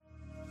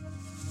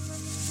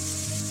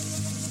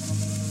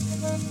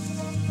I'm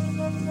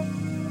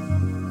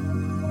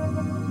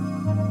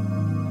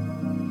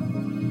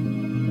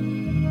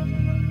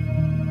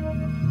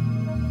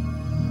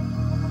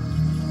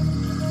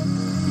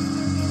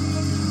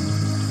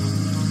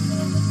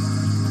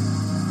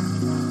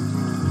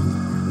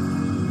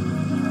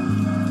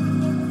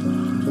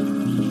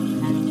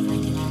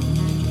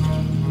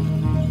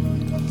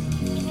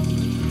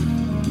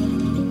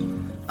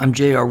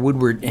J.R.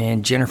 Woodward,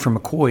 and Jennifer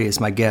McCoy is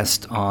my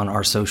guest on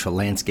Our Social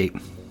Landscape.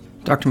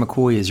 Dr.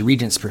 McCoy is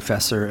Regents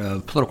Professor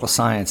of Political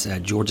Science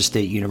at Georgia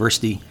State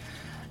University,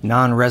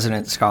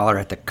 non-resident scholar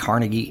at the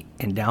Carnegie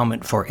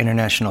Endowment for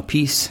International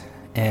Peace,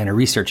 and a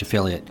research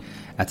affiliate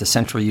at the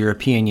Central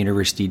European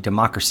University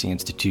Democracy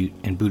Institute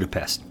in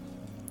Budapest.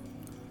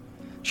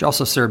 She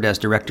also served as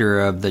director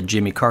of the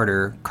Jimmy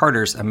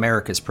Carter's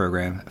Americas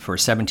program for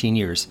 17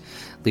 years,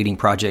 leading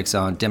projects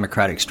on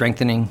democratic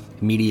strengthening,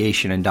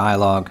 mediation and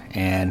dialogue,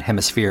 and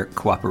hemispheric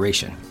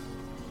cooperation.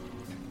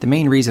 The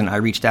main reason I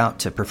reached out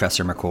to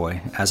Professor McCoy,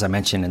 as I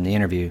mentioned in the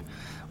interview,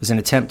 was an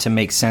attempt to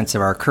make sense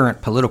of our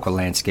current political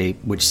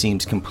landscape, which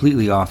seems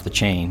completely off the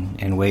chain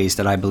in ways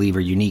that I believe are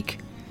unique.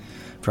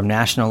 From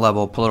national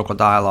level political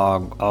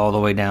dialogue all the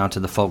way down to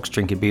the folks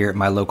drinking beer at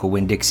my local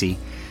Winn-Dixie,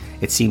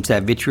 it seems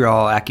that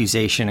vitriol,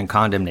 accusation, and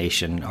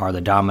condemnation are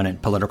the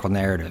dominant political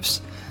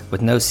narratives,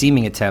 with no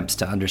seeming attempts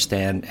to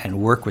understand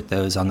and work with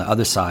those on the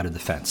other side of the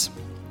fence.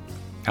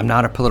 I'm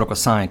not a political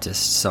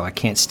scientist, so I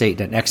can't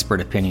state an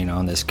expert opinion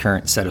on this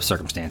current set of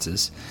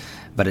circumstances,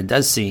 but it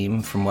does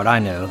seem, from what I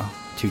know,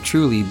 to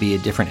truly be a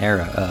different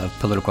era of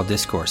political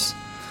discourse,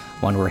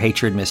 one where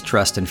hatred,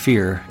 mistrust, and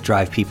fear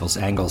drive people's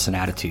angles and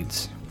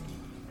attitudes.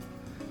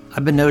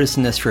 I've been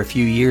noticing this for a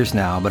few years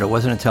now, but it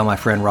wasn't until my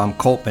friend Ron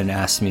Coltman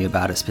asked me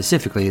about it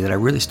specifically that I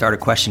really started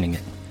questioning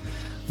it.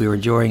 We were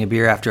enjoying a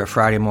beer after a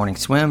Friday morning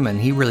swim,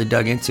 and he really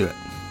dug into it.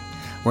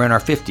 We're in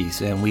our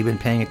 50s, and we've been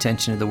paying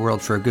attention to the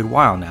world for a good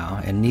while now,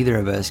 and neither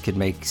of us could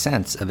make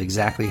sense of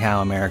exactly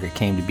how America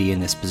came to be in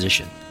this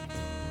position.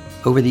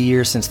 Over the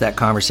years since that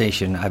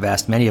conversation, I've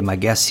asked many of my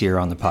guests here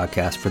on the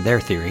podcast for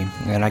their theory,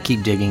 and I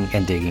keep digging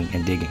and digging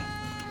and digging.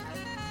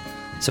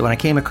 So when I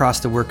came across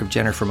the work of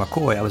Jennifer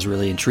McCoy, I was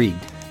really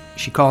intrigued.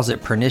 She calls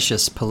it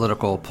pernicious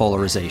political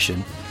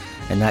polarization,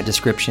 and that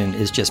description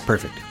is just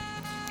perfect.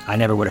 I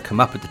never would have come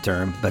up with the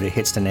term, but it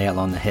hits the nail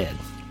on the head.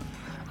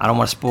 I don't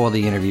want to spoil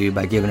the interview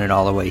by giving it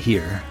all away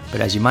here,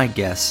 but as you might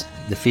guess,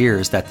 the fear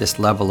is that this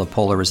level of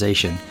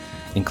polarization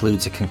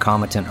includes a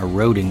concomitant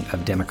eroding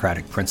of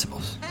democratic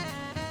principles.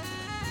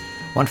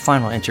 One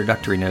final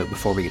introductory note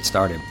before we get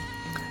started.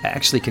 I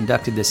actually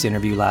conducted this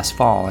interview last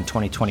fall in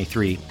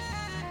 2023,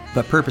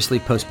 but purposely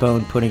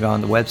postponed putting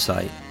on the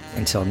website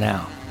until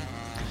now.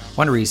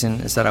 One reason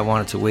is that I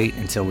wanted to wait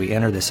until we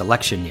enter this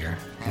election year,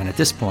 and at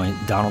this point,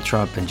 Donald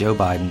Trump and Joe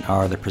Biden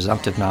are the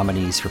presumptive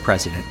nominees for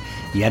president,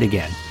 yet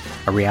again,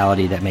 a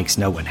reality that makes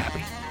no one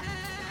happy.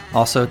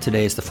 Also,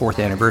 today is the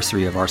 4th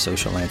anniversary of Our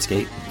Social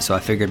Landscape, so I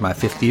figured my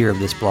 5th year of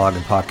this blog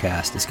and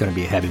podcast is going to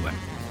be a heavy one.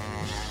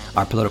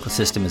 Our political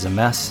system is a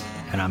mess,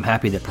 and I'm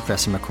happy that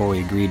Professor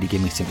McCoy agreed to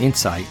give me some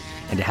insight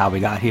into how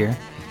we got here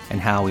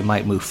and how we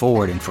might move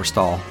forward and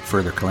forestall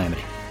further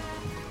calamity.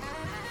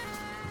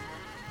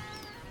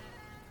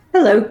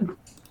 Hello.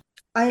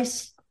 I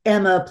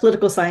am a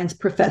political science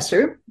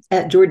professor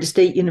at Georgia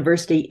State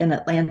University in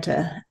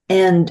Atlanta,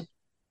 and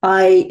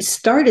I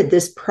started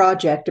this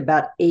project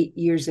about 8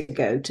 years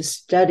ago to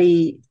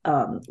study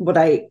what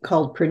I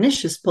called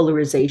pernicious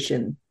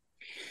polarization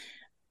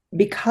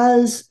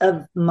because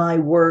of my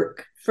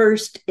work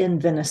first in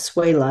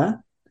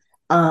Venezuela.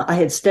 I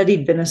had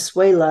studied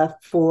Venezuela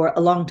for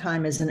a long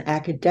time as an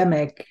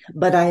academic,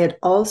 but I had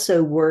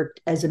also worked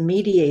as a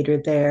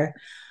mediator there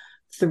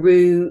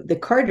through the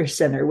Carter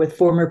Center with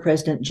former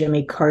President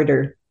Jimmy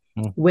Carter,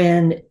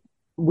 when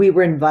we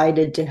were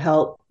invited to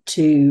help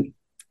to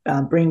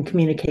bring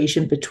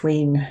communication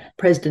between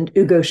President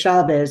Hugo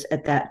Chavez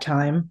at that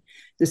time,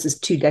 this is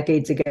 2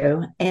 decades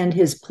ago, and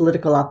his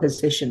political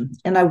opposition.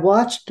 And I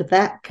watched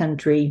that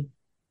country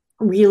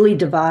really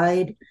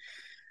divide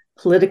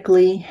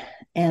politically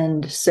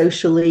and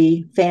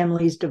socially,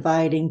 families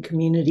dividing,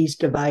 communities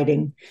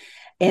dividing,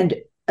 and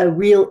a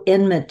real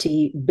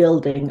enmity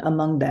building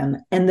among them.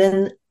 And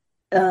then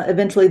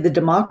eventually the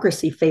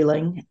democracy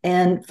failing,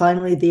 and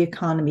finally the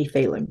economy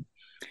failing.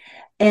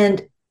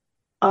 And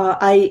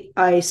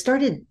I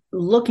started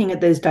looking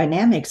at those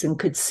dynamics and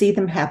could see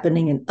them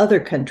happening in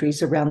other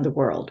countries around the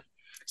world.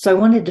 So I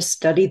wanted to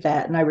study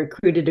that, and I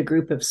recruited a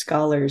group of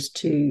scholars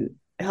to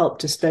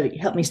help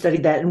me study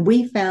that. And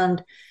we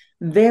found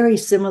very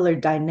similar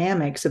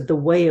dynamics of the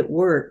way it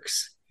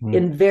works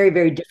in very,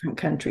 very different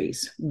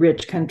countries,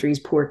 rich countries,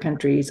 poor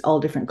countries, all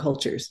different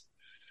cultures.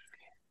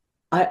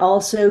 I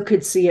also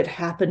could see it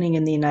happening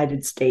in the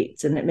United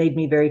States, and it made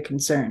me very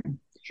concerned.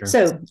 Sure.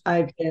 So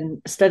I've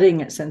been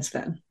studying it since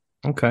then.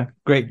 Okay,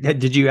 great.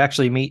 Did you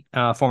actually meet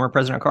former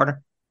President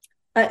Carter?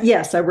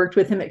 Yes, I worked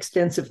with him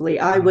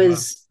extensively. I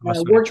was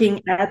working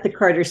at the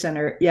Carter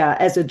Center,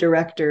 as a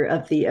director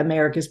of the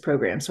Americas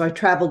program. So I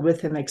traveled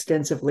with him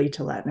extensively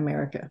to Latin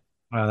America.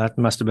 Wow, that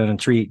must have been a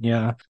treat,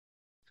 yeah.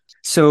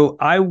 So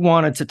I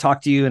wanted to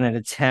talk to you in an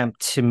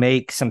attempt to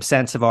make some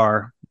sense of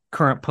our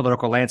current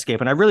political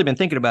landscape. And I've really been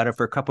thinking about it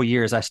for a couple of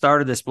years. I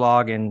started this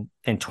blog in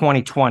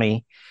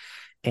 2020.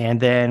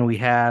 And then we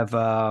have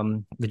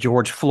the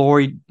George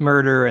Floyd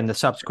murder and the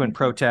subsequent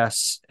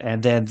protests,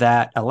 and then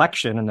that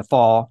election in the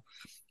fall.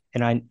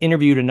 And I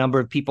interviewed a number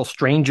of people,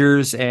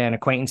 strangers and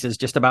acquaintances,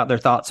 just about their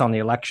thoughts on the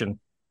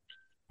election.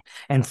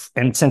 And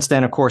since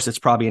then, of course, it's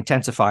probably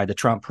intensified. The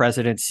Trump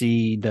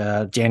presidency,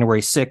 the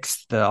January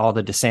 6th, all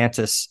the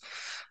DeSantis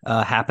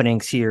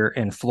happenings here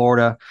in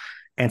Florida.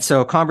 And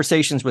so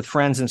conversations with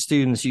friends and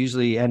students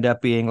usually end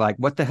up being like,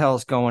 what the hell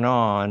is going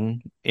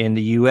on in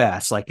the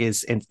U.S.? Like,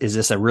 is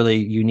this a really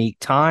unique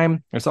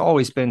time? There's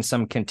always been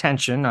some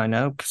contention. I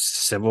know,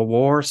 civil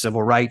war,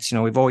 civil rights,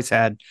 we've always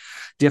had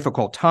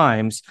difficult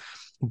times,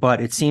 but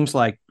it seems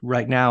like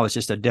right now is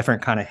just a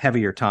different kind of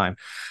heavier time.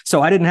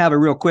 So I didn't have a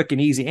real quick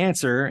and easy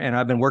answer, and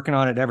I've been working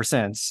on it ever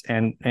since.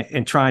 And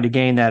trying to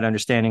gain that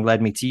understanding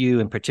led me to you,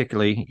 and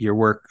particularly your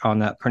work on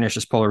that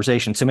pernicious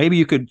polarization. So maybe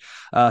you could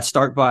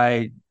start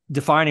by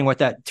defining what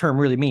that term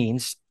really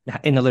means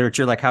in the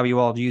literature, like how you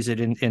all use it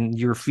in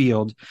your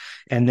field.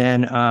 And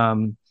then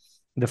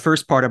the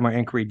first part of my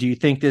inquiry, do you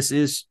think this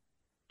is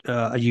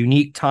a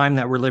unique time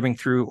that we're living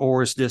through,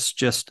 or is this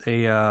just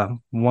a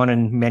one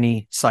in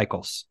many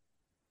cycles?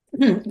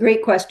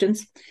 Great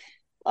questions.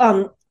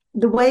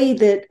 The way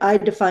that I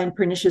define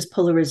pernicious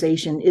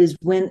polarization is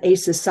when a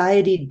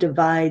society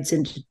divides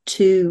into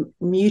two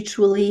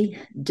mutually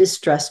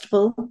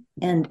distrustful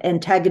and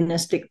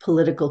antagonistic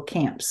political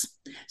camps.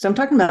 So I'm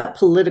talking about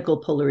political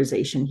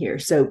polarization here.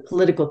 So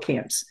political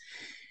camps.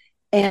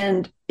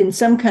 And in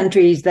some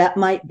countries, that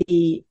might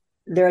be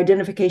their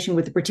identification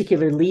with a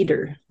particular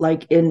leader.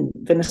 Like in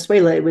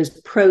Venezuela, it was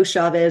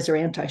pro-Chavez or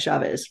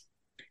anti-Chavez.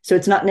 So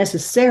it's not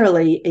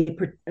necessarily a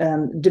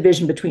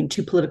division between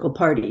two political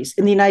parties.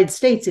 In the United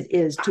States, it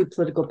is two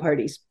political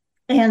parties.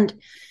 And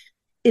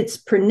it's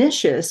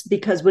pernicious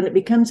because when it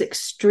becomes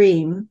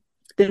extreme,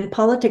 then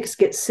politics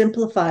gets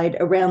simplified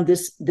around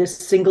this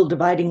single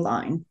dividing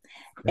line.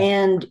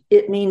 And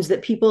it means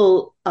that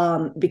people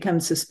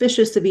become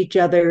suspicious of each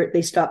other.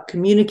 They stop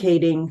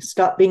communicating,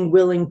 stop being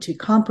willing to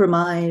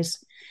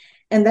compromise.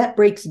 And that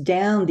breaks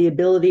down the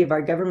ability of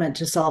our government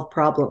to solve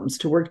problems,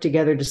 to work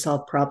together to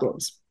solve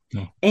problems.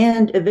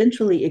 And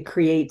eventually it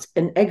creates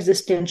an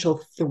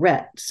existential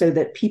threat so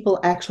that people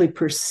actually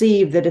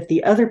perceive that if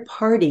the other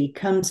party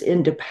comes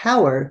into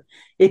power,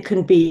 it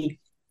can be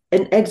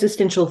an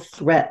existential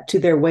threat to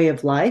their way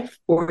of life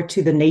or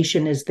to the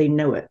nation as they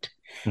know it.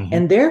 Mm-hmm.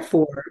 And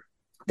therefore,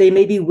 they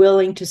may be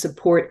willing to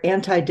support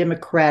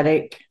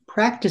anti-democratic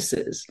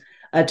practices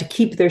to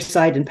keep their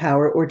side in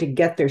power or to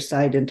get their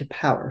side into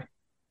power.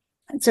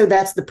 And so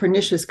that's the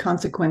pernicious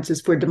consequences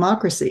for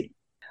democracy.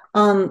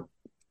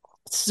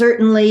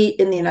 Certainly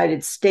in the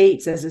United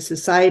States, as a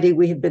society,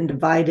 we have been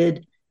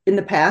divided in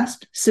the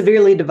past,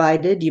 severely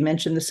divided. You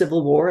mentioned the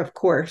Civil War, of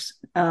course.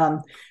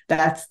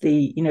 That's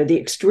the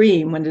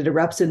extreme when it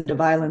erupts into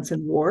violence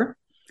and war.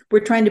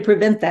 We're trying to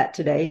prevent that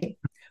today.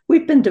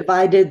 We've been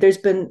divided. There's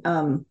been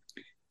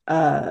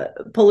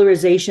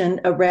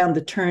polarization around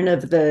the turn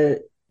of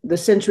the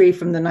century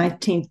from the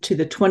 19th to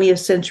the 20th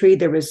century.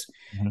 There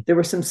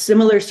were some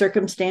similar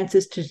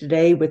circumstances to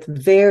today with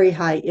very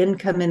high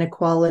income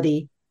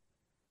inequality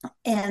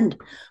and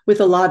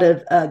with a lot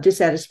of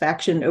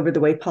dissatisfaction over the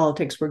way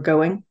politics were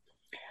going.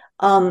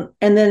 And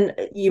then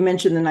you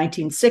mentioned the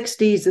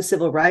 1960s, the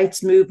Civil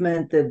Rights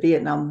Movement, the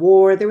Vietnam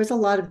War. There was a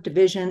lot of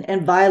division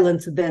and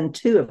violence then,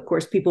 too. Of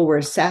course, people were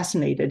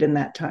assassinated in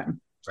that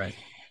time. Right.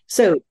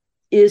 So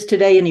is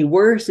today any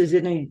worse? Is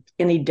it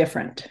any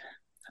different?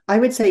 I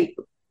would say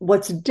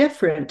what's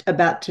different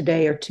about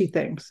today are two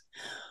things.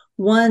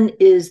 One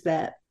is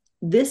that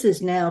this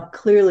is now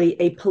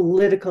clearly a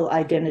political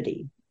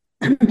identity.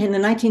 In the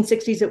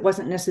 1960s, it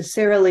wasn't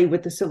necessarily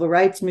with the Civil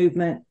Rights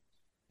Movement,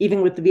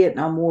 even with the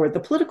Vietnam War.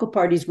 The political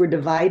parties were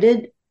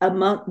divided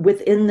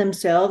within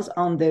themselves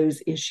on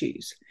those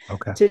issues.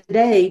 Okay.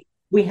 Today,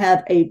 we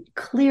have a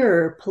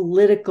clearer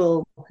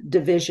political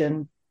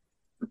division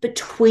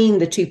between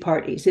the two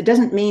parties. It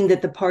doesn't mean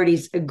that the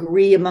parties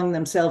agree among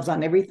themselves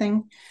on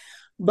everything,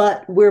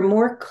 but we're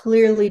more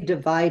clearly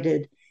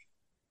divided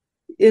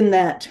in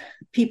that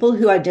people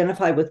who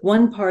identify with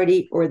one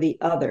party or the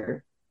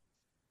other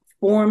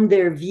form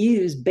their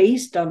views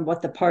based on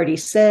what the party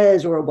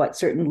says or what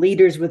certain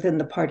leaders within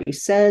the party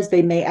says.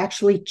 They may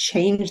actually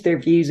change their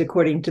views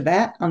according to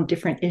that on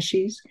different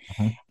issues.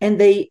 Mm-hmm.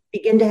 And they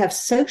begin to have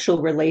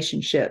social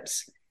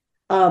relationships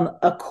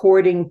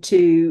according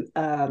to,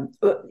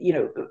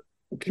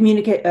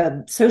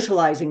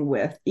 socializing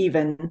with,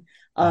 even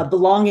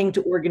belonging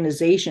to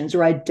organizations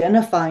or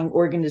identifying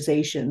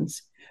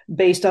organizations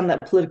based on that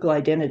political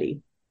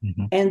identity.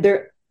 Mm-hmm. And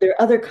there are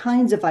other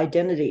kinds of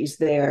identities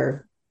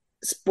there.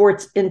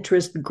 Sports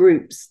interest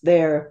groups,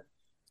 their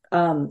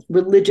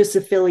religious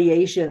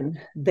affiliation,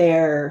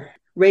 their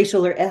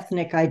racial or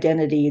ethnic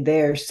identity,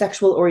 their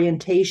sexual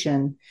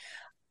orientation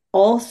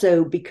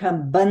also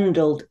become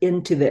bundled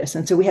into this.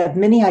 And so we have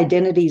many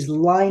identities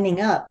lining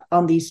up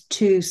on these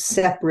two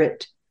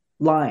separate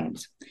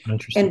lines.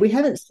 Interesting. And we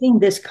haven't seen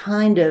this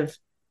kind of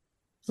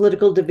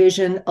political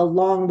division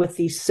along with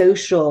the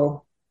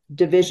social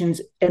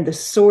divisions and the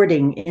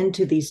sorting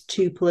into these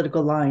two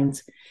political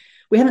lines.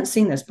 We haven't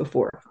seen this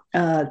before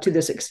to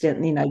this extent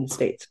in the United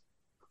States.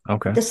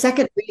 Okay. The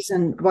second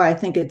reason why I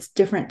think it's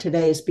different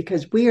today is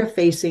because we are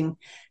facing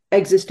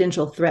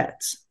existential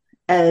threats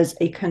as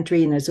a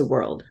country and as a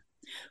world.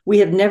 We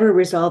have never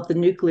resolved the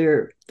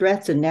nuclear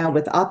threats. And now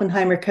with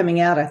Oppenheimer coming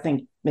out, I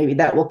think maybe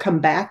that will come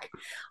back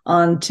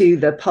onto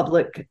the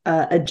public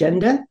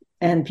agenda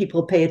and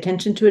people pay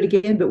attention to it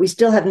again. But we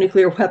still have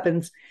nuclear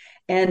weapons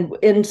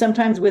and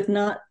sometimes with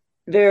not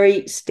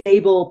very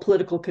stable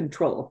political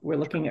control. We're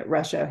looking at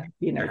Russia,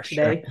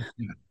 today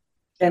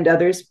and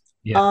others.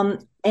 Yeah.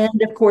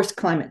 And of course,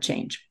 climate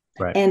change.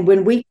 Right. And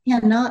when we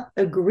cannot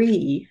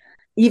agree,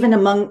 even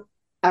among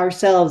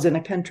ourselves in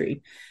a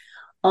country,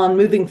 on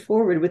moving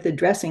forward with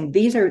addressing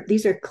these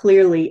are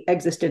clearly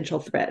existential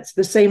threats.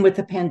 The same with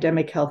the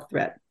pandemic health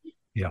threat.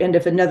 Yeah. And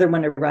if another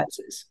one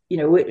arises,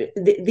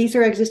 these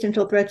are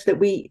existential threats that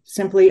we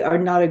simply are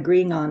not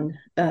agreeing on,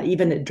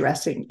 even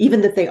addressing,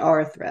 even that they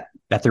are a threat.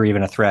 That they're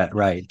even a threat,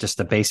 right? Just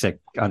the basic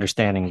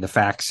understanding, the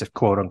facts,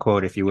 quote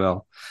unquote, if you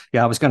will.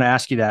 Yeah, I was going to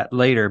ask you that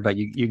later, but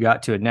you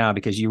got to it now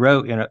because you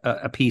wrote in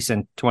a piece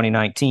in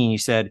 2019, you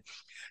said,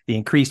 the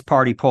increased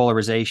party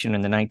polarization in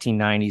the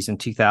 1990s and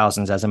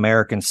 2000s as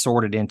Americans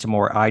sorted into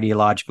more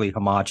ideologically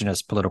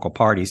homogenous political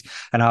parties.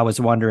 And I was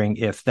wondering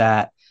if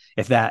that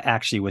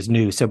actually was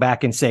new. So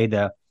back in, say,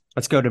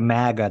 let's go to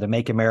MAGA, the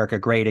Make America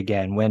Great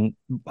Again, when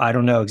I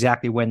don't know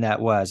exactly when that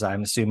was.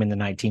 I'm assuming the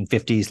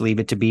 1950s, Leave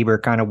It to Beaver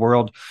kind of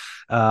world.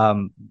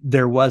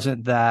 There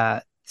wasn't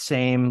that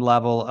same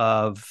level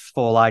of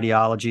full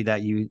ideology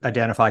that you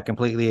identify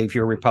completely. If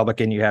you're a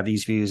Republican, you have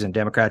these views, and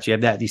Democrats, you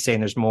have that. He's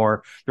saying there's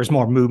more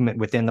movement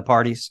within the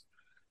parties.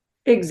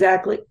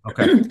 Exactly.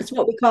 Okay. It's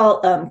what we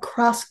call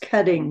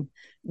cross-cutting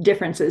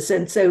differences.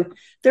 And so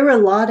there were a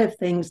lot of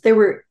things. There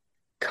were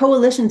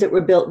coalitions that were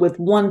built with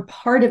one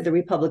part of the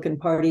Republican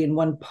Party and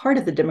one part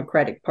of the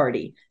Democratic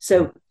Party.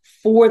 So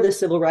for the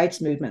civil rights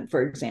movement,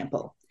 for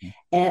example,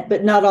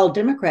 but not all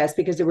Democrats,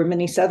 because there were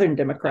many Southern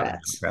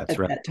Democrats at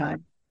that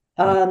time.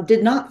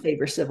 Did not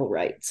favor civil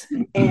rights.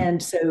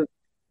 And so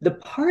the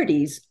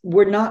parties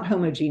were not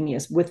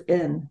homogeneous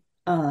within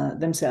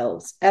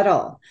themselves at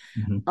all.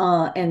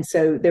 And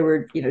so there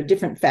were,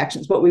 different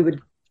factions, what we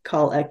would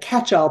call a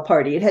catch-all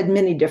party. It had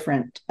many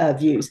different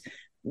views.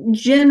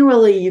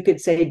 Generally, you could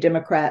say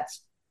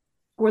Democrats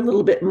were a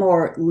little bit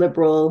more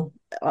liberal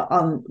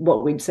on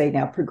what we'd say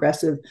now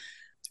progressive.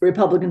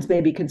 Republicans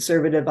may be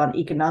conservative on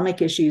economic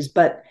issues,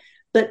 but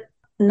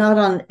not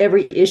on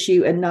every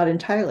issue and not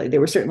entirely.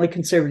 There were certainly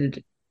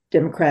conservative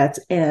Democrats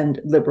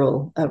and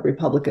liberal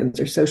Republicans,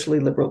 or socially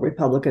liberal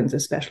Republicans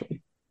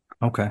especially.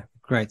 Okay,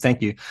 great.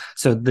 Thank you.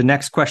 So the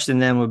next question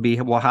then would be,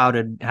 well, how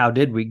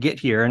did we get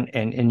here? And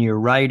in your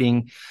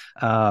writing,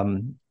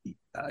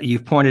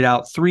 you've pointed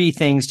out three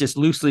things, just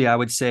loosely, I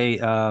would say,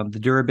 the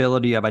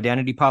durability of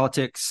identity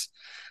politics,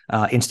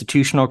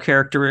 institutional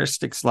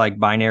characteristics like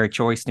binary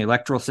choice in the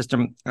electoral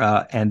system,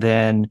 and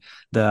then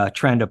the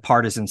trend of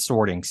partisan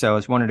sorting. So I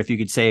was wondering if you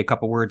could say a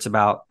couple words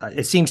about,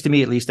 it seems to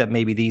me at least that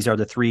maybe these are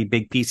the three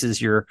big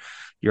pieces you're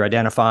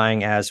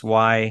identifying as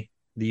why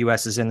the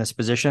U.S. is in this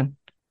position.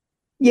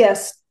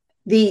 Yes,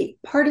 the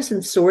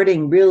partisan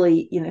sorting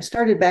really,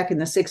 started back in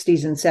the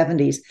 60s and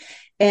 70s.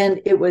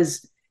 And it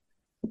was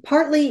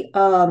partly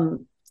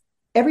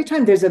every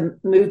time there's a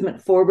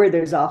movement forward,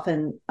 there's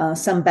often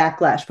some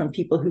backlash from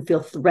people who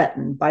feel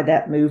threatened by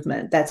that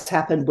movement. That's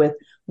happened with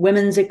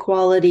women's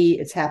equality.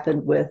 It's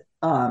happened with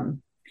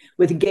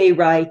gay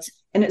rights.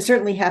 And it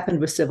certainly happened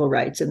with civil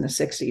rights in the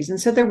 60s.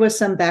 And so there was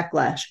some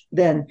backlash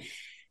then,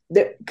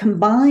 that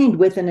combined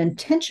with an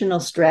intentional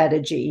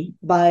strategy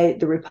by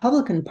the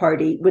Republican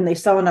Party when they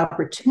saw an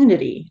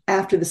opportunity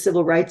after the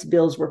civil rights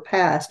bills were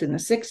passed in the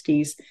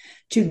 60s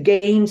to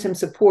gain some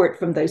support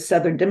from those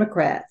Southern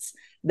Democrats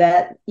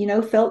that,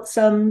 felt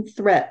some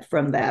threat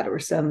from that or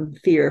some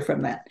fear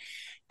from that.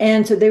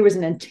 And so there was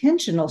an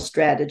intentional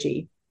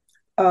strategy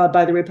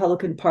by the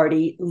Republican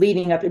Party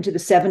leading up into the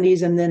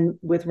 70s and then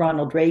with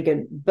Ronald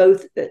Reagan,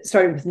 both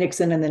started with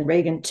Nixon and then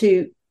Reagan,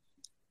 to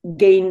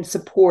gain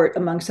support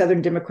among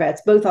Southern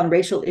Democrats, both on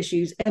racial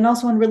issues and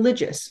also on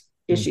religious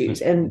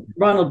issues. And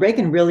Ronald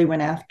Reagan really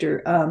went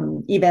after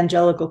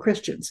evangelical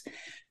Christians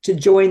to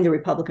join the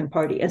Republican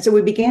Party. And so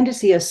we began to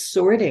see a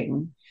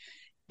sorting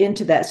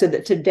into that, so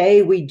that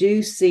today we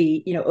do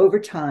see, over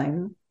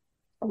time,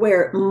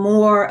 where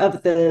more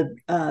of the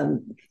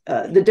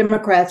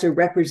Democrats are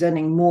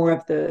representing more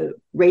of the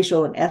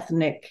racial and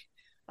ethnic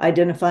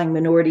identifying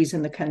minorities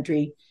in the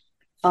country,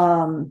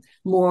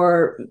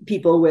 more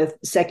people with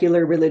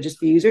secular religious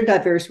views or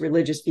diverse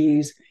religious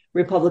views,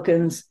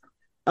 Republicans,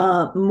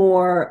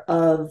 more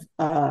of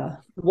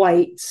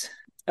whites,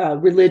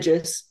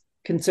 religious,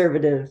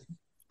 conservative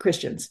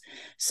Christians.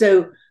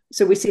 So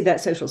we see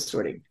that social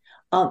sorting.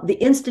 The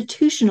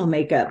institutional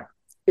makeup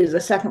is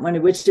a second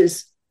one, which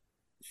is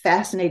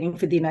fascinating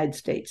for the United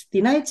States. The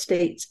United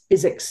States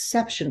is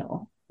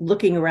exceptional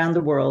looking around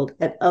the world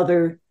at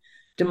other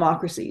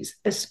democracies,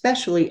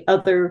 especially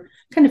other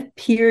kind of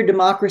peer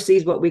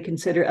democracies, what we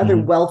consider other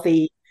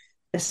wealthy,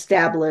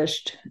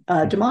 established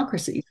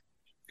democracies,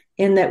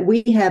 in that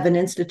we have an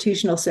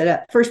institutional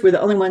setup. First, we're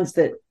the only ones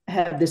that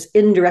have this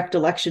indirect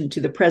election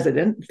to the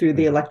president through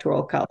the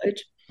Electoral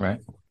College. Right.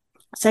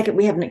 Second,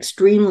 we have an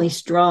extremely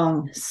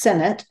strong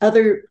Senate.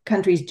 Other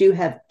countries do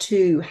have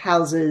two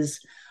houses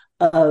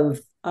of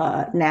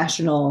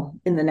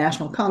in the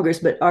National Congress,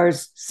 but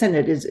ours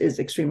Senate is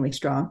extremely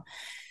strong.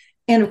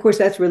 And of course,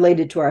 that's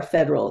related to our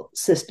federal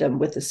system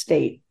with the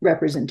state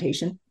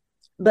representation.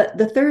 But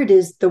the third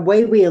is the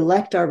way we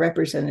elect our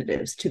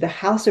representatives to the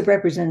House of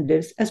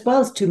Representatives, as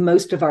well as to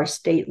most of our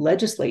state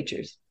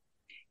legislatures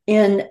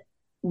in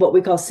what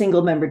we call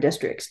single member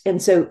districts.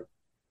 And so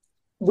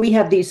we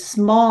have these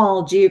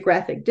small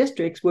geographic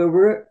districts where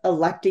we're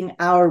electing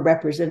our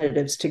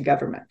representatives to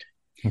government.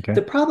 Okay.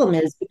 The problem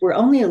is if we're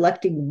only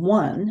electing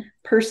one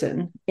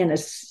person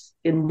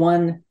in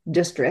one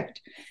district,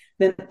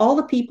 then all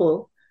the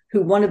people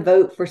who want to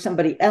vote for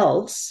somebody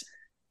else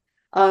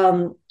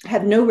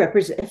have no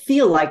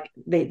feel like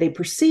they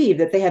perceive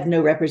that they have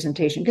no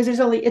representation, because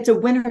it's a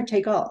winner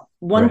take all.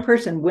 One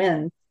person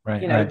wins,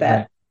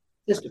 that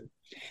system.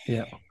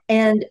 Yeah.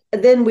 And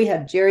then we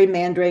have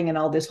gerrymandering and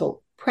all this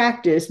whole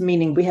practice,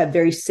 meaning we have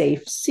very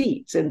safe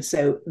seats. And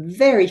so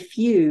very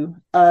few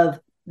of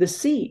the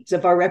seats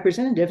of our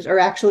representatives are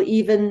actually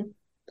even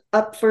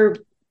up for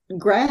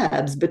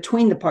grabs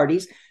between the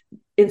parties.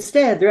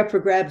 Instead, they're up for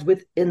grabs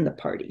within the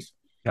parties.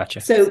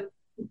 Gotcha. So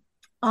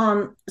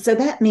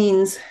that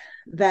means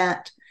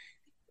that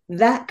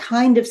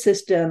kind of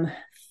system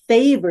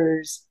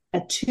favors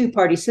a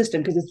two-party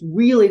system, because it's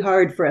really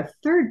hard for a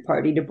third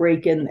party to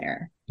break in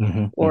there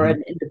or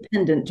an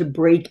independent to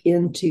break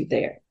into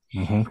there.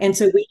 And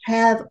so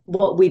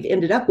what we've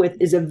ended up with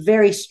is a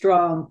very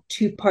strong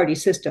two-party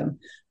system,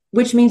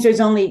 which means there's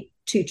only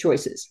two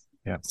choices.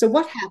 Yeah. So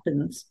what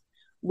happens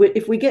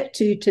if we get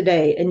to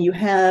today and you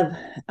have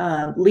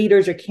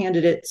leaders or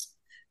candidates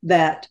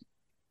that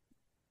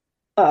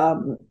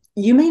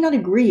you may not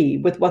agree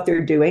with what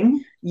they're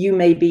doing. You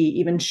may be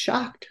even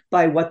shocked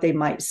by what they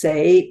might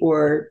say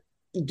or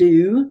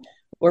do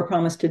or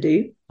promise to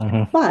do.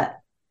 But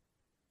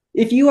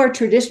if you are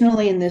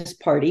traditionally in this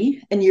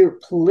party and your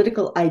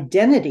political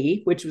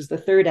identity, which was the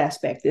third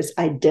aspect, this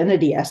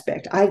identity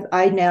aspect,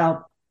 I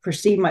now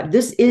perceive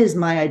this is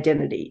my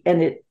identity,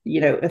 and it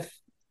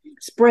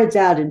spreads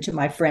out into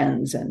my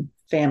friends and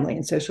family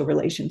and social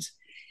relations.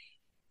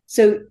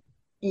 So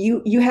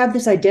you have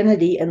this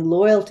identity and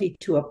loyalty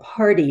to a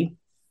party,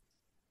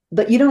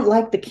 but you don't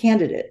like the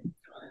candidate.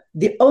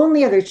 The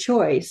only other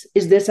choice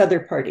is this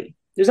other party.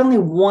 There's only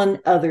one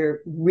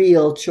other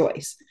real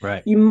choice.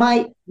 Right. You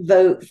might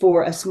vote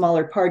for a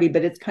smaller party,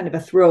 but it's kind of a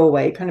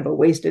throwaway, kind of a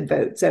wasted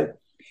vote. So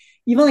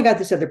you've only got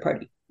this other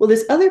party. Well,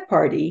 this other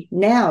party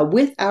now,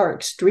 with our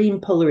extreme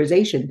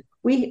polarization,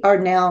 we are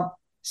now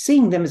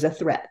seeing them as a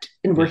threat.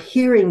 And we're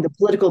hearing the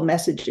political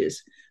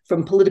messages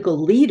from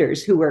political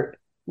leaders who are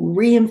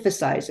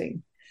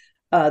re-emphasizing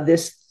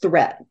this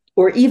threat,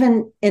 or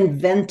even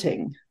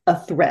inventing a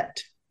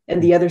threat,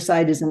 and the other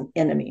side is an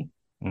enemy.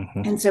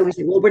 And so we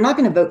say, well, we're not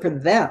going to vote for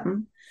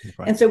them.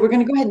 Right. And so we're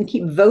going to go ahead and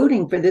keep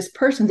voting for this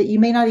person that you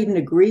may not even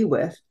agree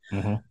with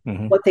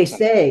what they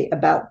say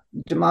about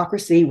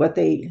democracy, what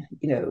they,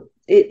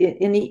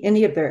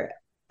 any of their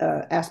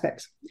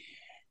aspects.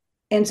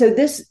 And so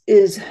this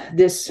is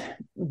this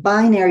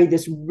binary,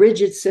 this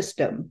rigid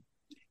system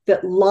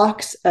that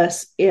locks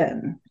us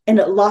in, and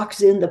it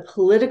locks in the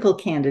political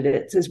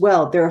candidates as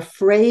well. They're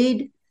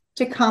afraid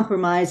to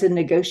compromise and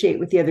negotiate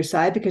with the other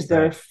side because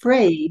they're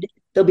afraid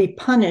they'll be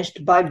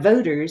punished by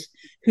voters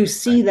who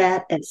see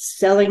that as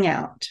selling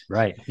out.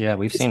 Right. Yeah,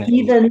 we've seen it.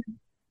 Even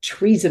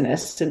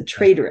treasonous and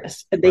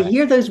traitorous. And they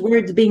hear those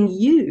words being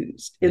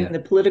used in the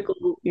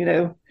political,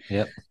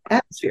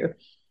 atmosphere.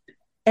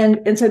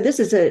 And so this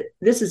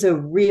is a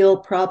real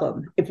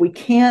problem. If we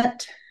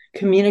can't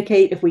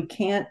communicate, if we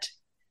can't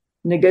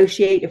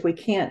negotiate, if we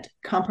can't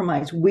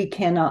compromise, we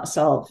cannot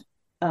solve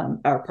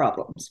our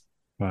problems.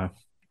 Wow.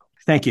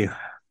 Thank you.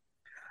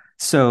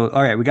 So,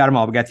 all right, we got them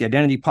all. We got the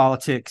identity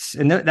politics,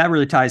 and that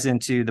really ties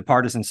into the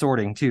partisan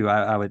sorting too.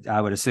 I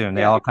would assume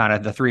they all kind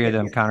of, the three of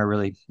them kind of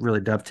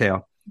really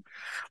dovetail.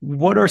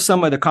 What are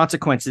some of the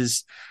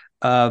consequences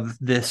of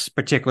this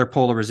particular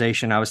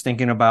polarization? I was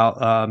thinking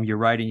about your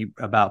writing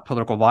about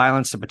political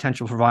violence, the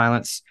potential for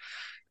violence.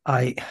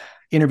 I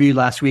interviewed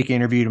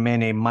a man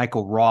named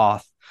Michael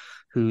Roth,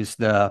 who's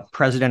the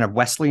president of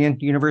Wesleyan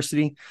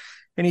University.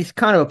 And he's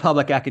kind of a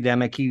public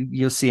academic.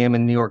 You'll see him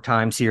in New York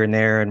Times here and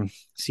there and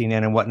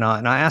CNN and whatnot.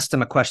 And I asked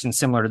him a question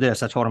similar to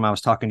this. I told him I was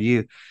talking to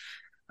you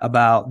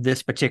about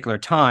this particular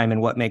time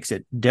and what makes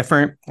it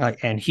different.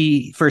 And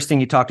first thing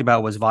he talked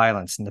about was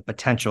violence and the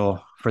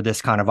potential for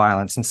this kind of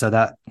violence. And so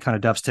that kind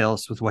of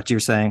dovetails with what you're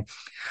saying.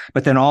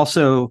 But then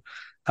also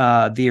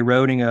the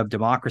eroding of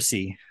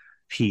democracy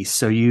piece.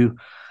 So you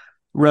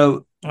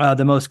wrote,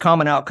 the most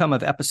common outcome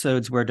of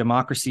episodes where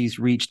democracies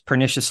reached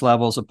pernicious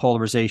levels of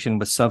polarization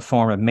was some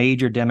form of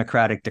major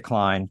democratic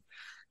decline.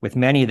 with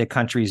many of the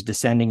countries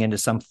descending into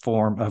some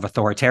form of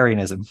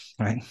authoritarianism,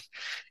 right?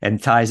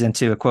 And ties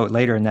into a quote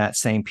later in that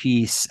same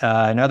piece.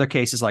 In other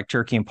cases like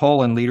Turkey and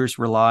Poland, leaders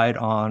relied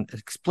on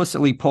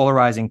explicitly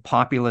polarizing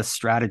populist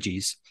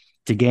strategies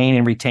to gain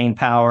and retain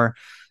power,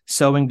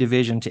 sowing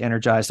division to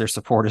energize their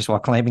supporters while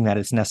claiming that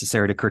it's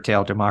necessary to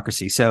curtail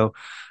democracy. So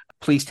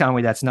please tell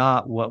me that's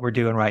not what we're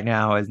doing right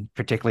now. And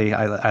particularly,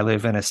 I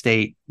live in a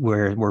state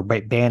where we're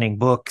banning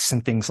books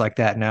and things like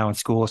that now in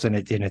schools. And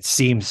it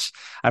seems,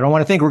 I don't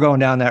want to think we're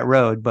going down that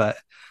road, but.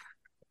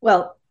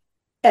 Well,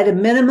 at a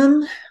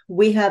minimum,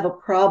 we have a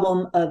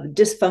problem of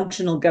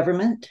dysfunctional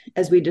government.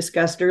 As we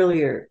discussed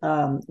earlier,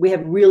 we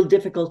have real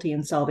difficulty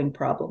in solving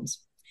problems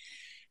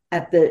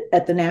at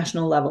the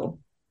national level.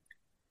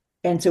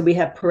 And so we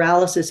have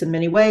paralysis in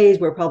many ways.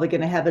 We're probably going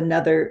to have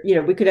another,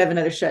 we could have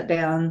another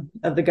shutdown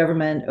of the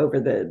government over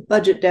the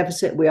budget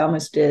deficit. We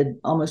almost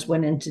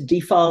went into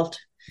default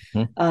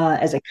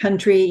as a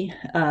country,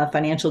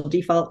 financial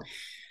default.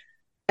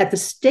 At the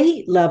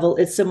state level,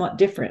 it's somewhat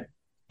different.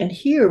 And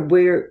here,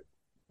 where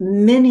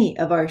many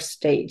of our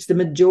states, the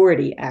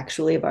majority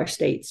actually of our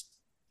states,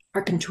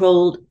 are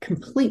controlled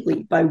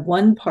completely by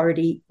one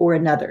party or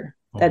another.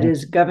 That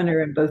is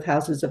governor in both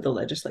houses of the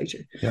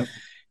legislature. Yep.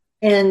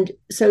 And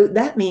so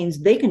that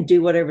means they can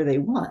do whatever they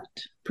want,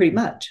 pretty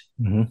much.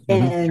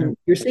 And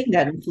you're seeing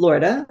that in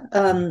Florida.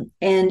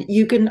 And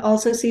you can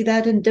also see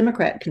that in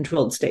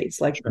Democrat-controlled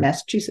states like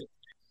Massachusetts.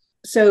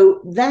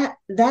 So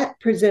that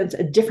presents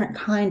a different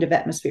kind of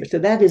atmosphere. So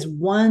that is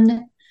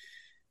one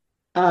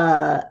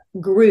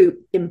group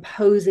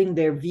imposing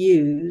their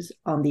views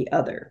on the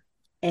other.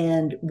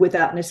 And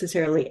without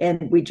necessarily,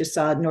 and we just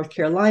saw North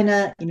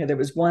Carolina, there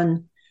was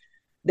one,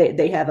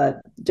 they have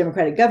a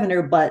Democratic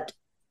governor, but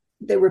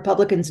the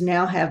Republicans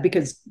now have,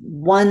 because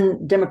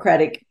one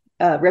Democratic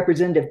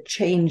representative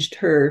changed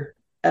her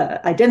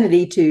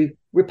identity to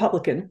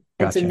Republican.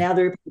 And so now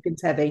the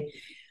Republicans have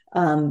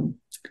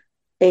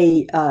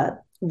a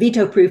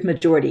veto-proof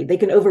majority. They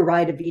can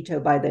override a veto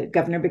by the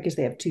governor because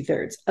they have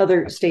 2/3.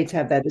 Other states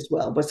have that as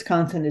well.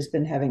 Wisconsin has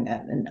been having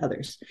that, and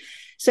others.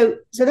 So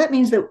that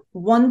means that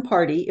one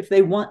party, if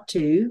they want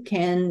to,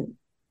 can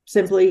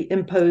simply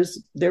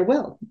impose their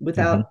will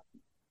without,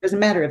 doesn't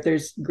matter if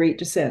there's great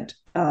dissent.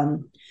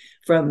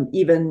 From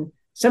even,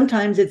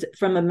 sometimes it's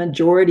from a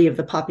majority of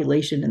the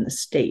population in the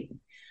state.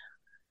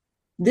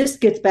 This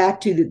gets back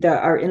to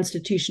our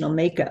institutional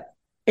makeup.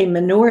 A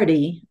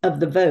minority of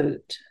the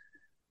vote,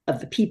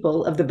 of the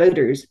people, of the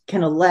voters,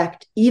 can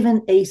elect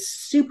even a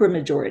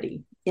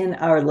supermajority in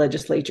our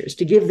legislatures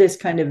to give this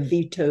kind of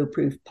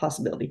veto-proof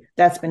possibility.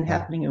 That's been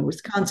happening in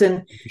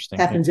Wisconsin,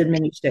 happens in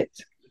many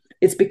states.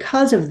 It's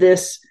because of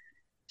this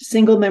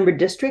single-member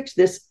districts,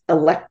 this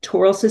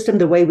electoral system,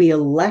 the way we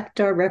elect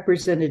our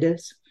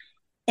representatives.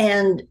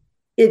 And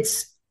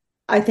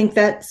I think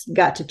that's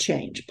got to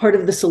change. Part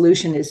of the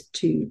solution is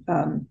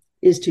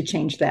to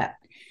change that.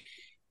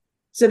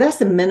 So that's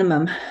the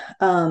minimum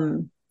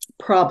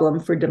problem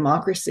for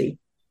democracy.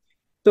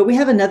 But we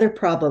have another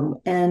problem.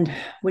 And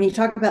when you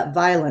talk about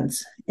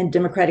violence and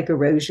democratic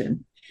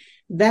erosion,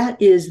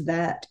 that is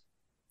that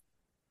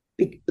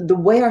the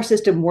way our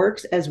system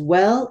works as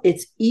well,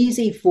 it's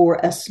easy for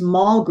a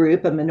small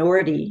group, a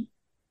minority,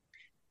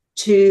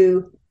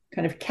 to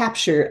kind of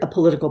capture a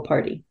political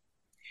party.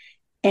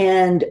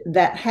 And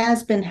that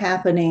has been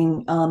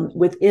happening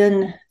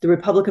within the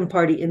Republican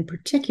Party in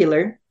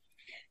particular,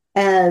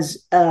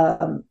 as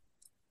a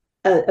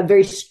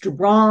very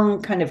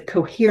strong kind of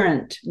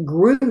coherent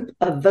group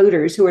of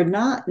voters who are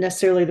not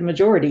necessarily the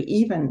majority,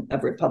 even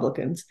of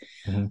Republicans,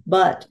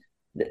 but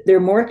they're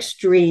more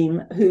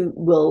extreme,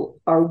 who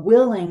are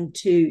willing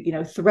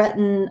to,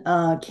 threaten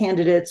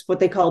candidates, what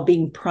they call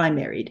being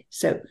primaried.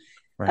 So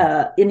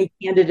any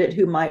candidate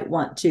who might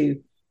want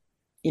to,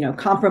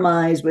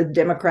 compromise with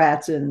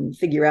Democrats and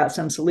figure out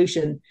some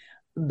solution.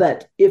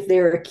 But if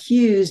they're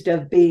accused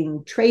of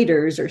being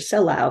traitors or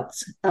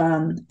sellouts,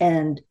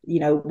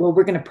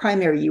 we're going to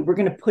primary you, we're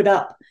going to put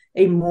up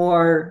a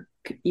more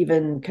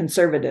even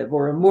conservative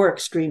or a more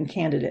extreme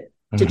candidate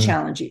to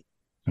challenge you.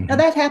 Now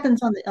that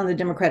happens on the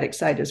Democratic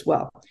side as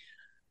well.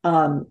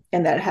 And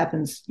that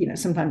happens,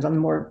 sometimes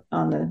on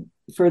the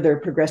further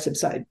progressive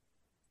side.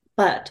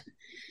 But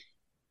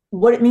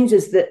what it means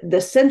is that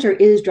the center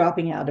is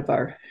dropping out of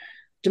our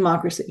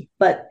democracy.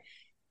 But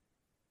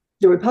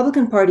the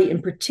Republican Party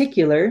in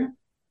particular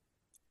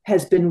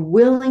has been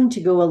willing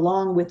to go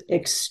along with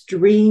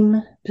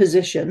extreme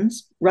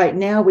positions. Right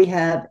now, we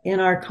have in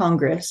our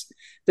Congress,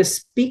 the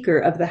Speaker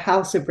of the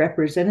House of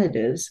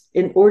Representatives,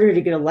 in order to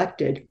get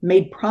elected,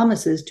 made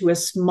promises to a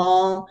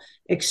small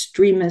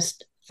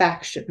extremist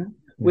faction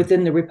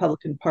within the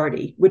Republican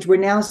Party, which we're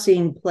now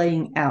seeing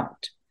playing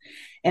out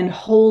and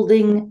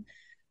holding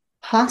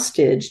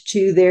hostage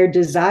to their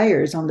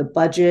desires on the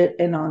budget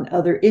and on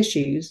other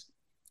issues.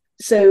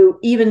 So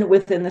even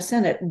within the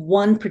Senate,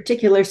 one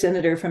particular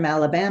senator from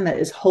Alabama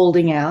is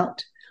holding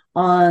out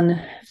on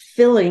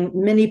filling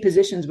many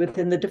positions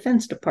within the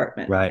Defense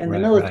Department and the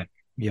military,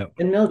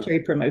 and military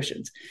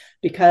promotions,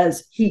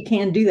 because he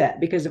can do that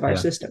because of our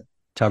system.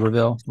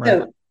 Tuberville,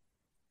 So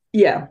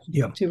Yeah,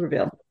 Yeah. to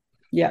reveal.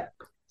 Yeah.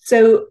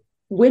 So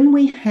when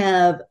we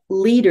have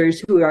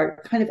leaders who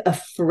are kind of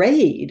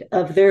afraid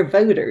of their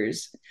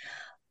voters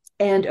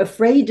and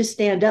afraid to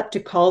stand up to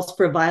calls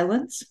for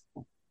violence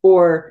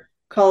or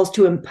calls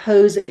to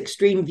impose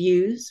extreme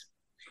views,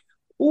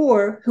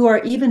 or who are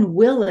even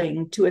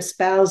willing to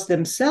espouse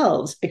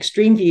themselves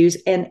extreme views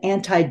and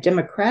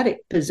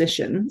anti-democratic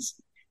positions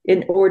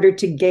in order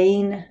to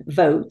gain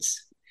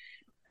votes.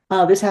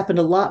 This happened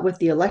a lot with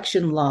the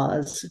election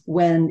laws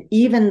when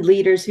even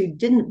leaders who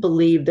didn't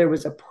believe there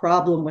was a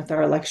problem with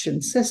our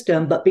election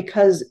system, but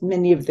because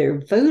many of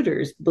their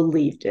voters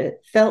believed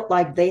it, felt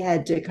like they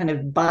had to kind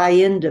of buy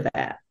into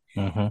that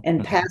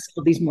and pass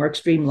all these more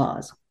extreme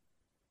laws.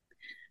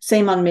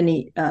 Same on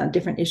many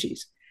different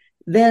issues.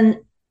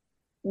 Then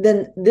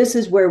this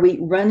is where we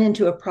run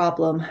into a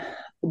problem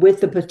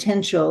with the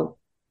potential.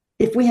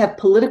 If we have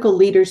political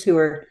leaders who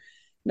are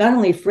not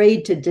only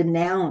afraid to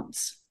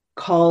denounce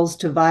calls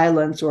to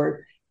violence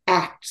or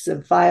acts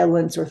of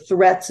violence or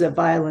threats of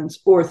violence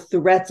or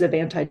threats of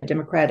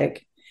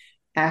anti-democratic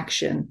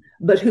action,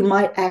 but who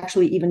might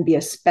actually even be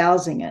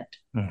espousing it,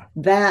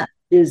 that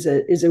is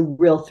a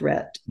real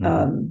threat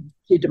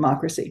to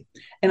democracy.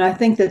 And I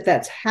think that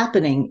that's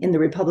happening in the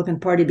Republican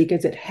Party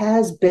because it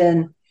has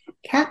been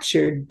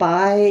captured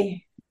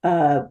by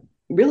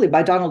really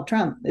by Donald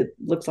Trump. It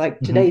looks like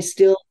today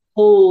still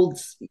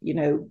holds,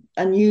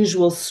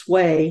 unusual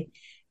sway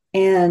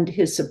and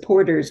his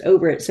supporters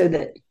over it, so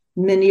that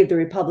many of the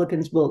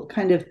Republicans will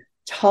kind of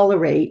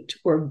tolerate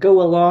or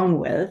go along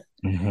with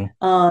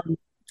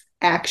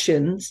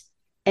actions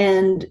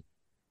and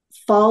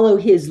follow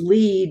his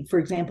lead, for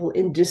example,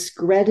 in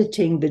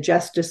discrediting the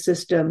justice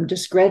system,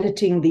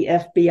 discrediting the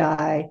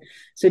FBI,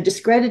 so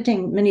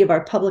discrediting many of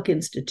our public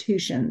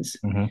institutions,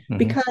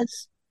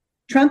 because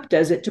Trump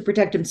does it to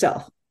protect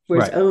himself for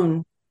his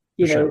own,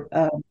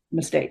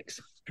 mistakes.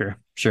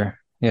 Sure.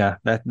 Yeah,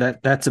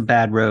 that's a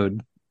bad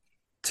road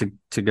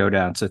to go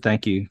down. So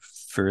thank you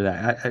for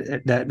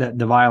that. That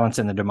the violence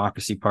and the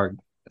democracy part,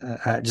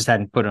 I just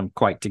hadn't put them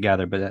quite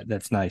together, but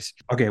that's nice.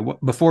 Okay,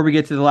 before we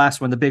get to the last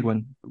one, the big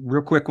one,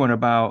 real quick one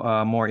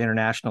about more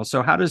international.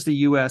 So how does the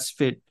U.S.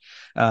 fit,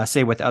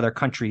 say, with other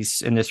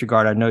countries in this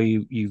regard? I know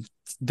you've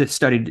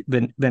studied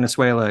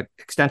Venezuela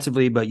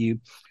extensively, but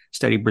you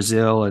studied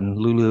Brazil and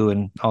Lulu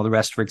and all the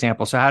rest, for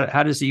example. So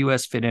how does the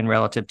U.S. fit in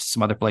relative to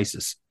some other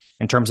places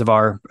in terms of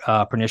our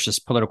pernicious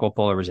political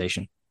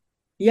polarization?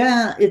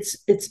 Yeah,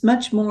 it's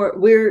much more.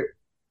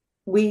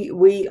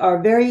 We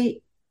are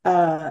very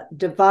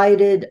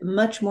divided,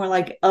 much more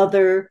like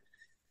other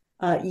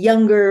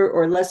younger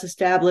or less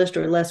established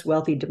or less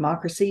wealthy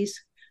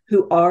democracies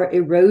who are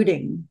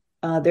eroding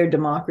their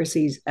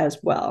democracies as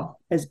well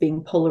as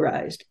being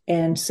polarized.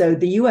 And so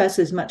the US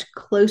is much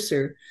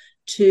closer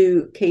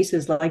to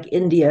cases like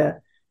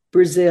India,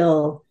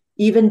 Brazil,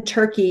 even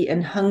Turkey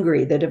and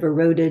Hungary that have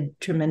eroded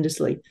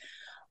tremendously.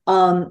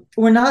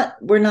 We're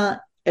not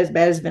as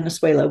bad as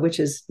Venezuela, which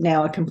is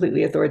now a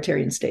completely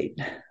authoritarian state,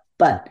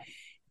 but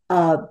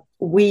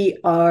we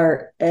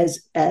are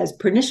as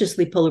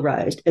perniciously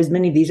polarized as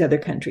many of these other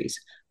countries.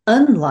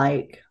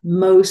 Unlike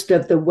most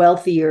of the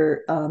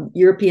wealthier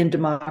European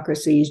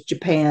democracies,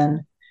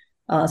 Japan,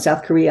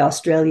 South Korea,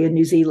 Australia,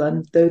 New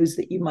Zealand, those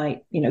that you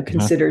might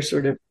consider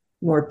sort of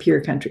more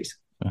pure countries.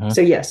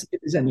 So yes,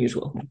 it is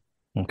unusual.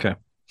 Okay.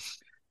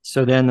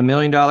 So then the $1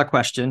 million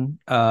question: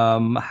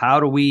 how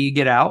do we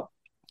get out?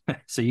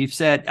 So you've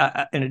said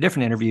in a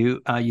different interview,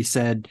 you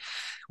said,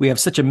 we have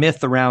such a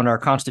myth around our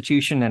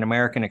Constitution and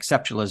American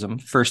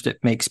exceptionalism. First, it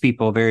makes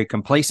people very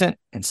complacent.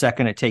 And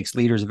second, it takes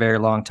leaders a very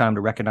long time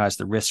to recognize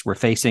the risks we're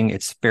facing.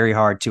 It's very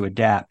hard to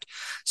adapt.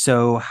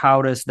 So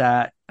how does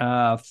that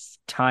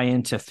tie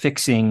into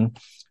fixing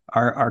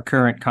our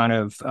current kind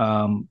of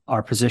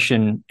our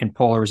position in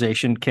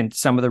polarization? Can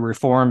some of the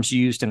reforms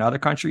used in other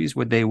countries,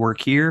 would they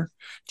work here?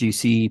 Do you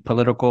see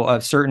political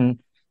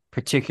certain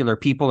particular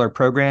people or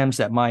programs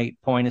that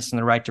might point us in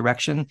the right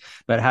direction?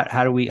 But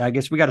how do we, I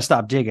guess we got to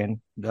stop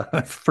digging. The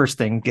first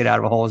thing, get out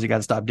of a hole, is you got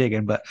to stop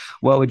digging. But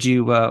what would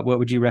you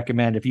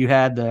recommend if you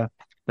had the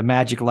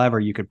magic lever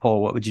you could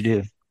pull? What would you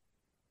do?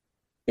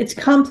 It's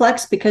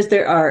complex because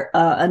there are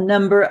a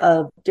number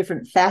of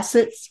different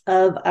facets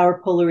of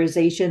our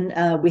polarization.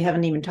 We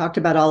haven't even talked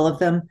about all of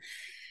them.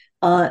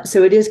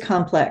 So it is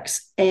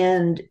complex,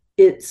 and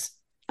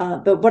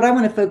but what I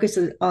want to focus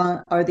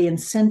on are the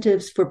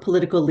incentives for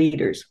political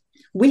leaders.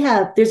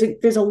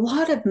 There's a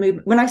lot of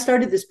movement. When I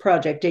started this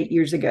project 8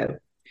 years ago,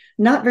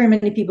 not very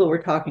many people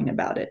were talking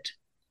about it.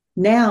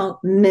 Now,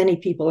 many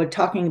people are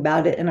talking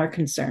about it and are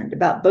concerned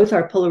about both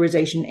our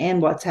polarization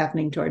and what's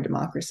happening to our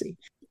democracy.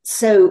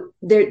 So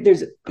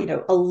there's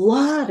a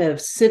lot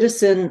of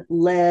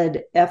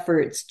citizen-led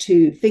efforts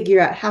to figure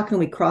out how can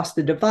we cross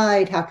the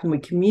divide, how can we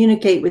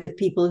communicate with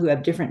people who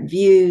have different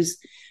views,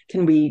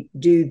 can we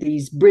do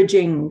these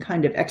bridging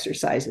kind of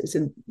exercises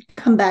and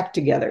come back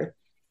together,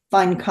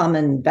 find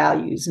common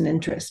values and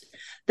interests.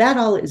 That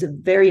all is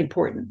very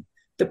important.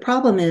 The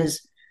problem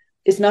is,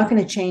 it's not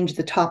going to change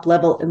the top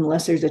level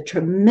unless there's a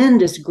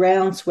tremendous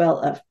groundswell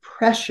of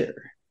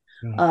pressure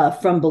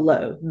from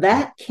below.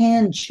 That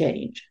can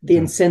change the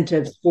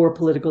incentives for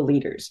political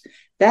leaders.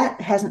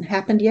 That hasn't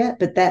happened yet,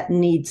 but that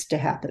needs to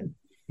happen.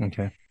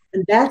 Okay.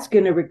 And that's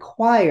going to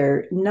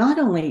require not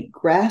only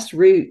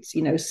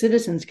grassroots,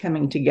 citizens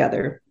coming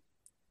together,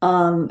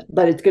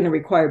 but it's going to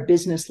require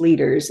business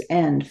leaders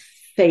and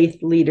faith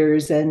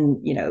leaders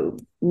and,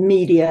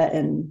 media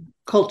and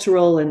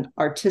cultural and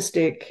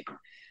artistic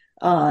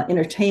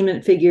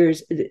entertainment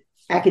figures,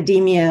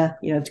 academia.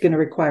 It's going to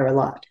require a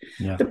lot.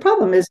 Yeah. The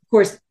problem is, of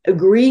course,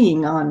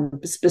 agreeing on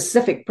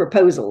specific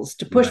proposals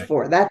to push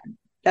for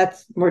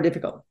that's more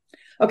difficult.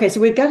 Okay,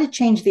 so we've got to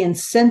change the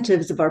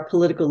incentives of our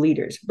political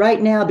leaders.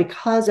 Right now,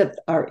 because of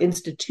our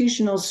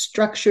institutional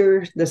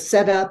structure, the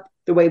setup,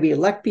 the way we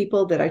elect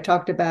people that I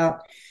talked about,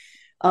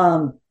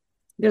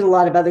 there's a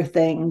lot of other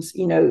things,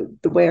 the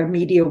way our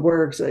media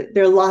works.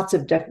 There are lots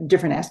of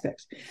different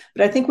aspects.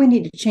 But I think we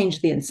need to change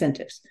the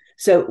incentives.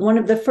 So one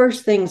of the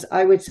first things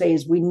I would say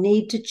is we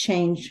need to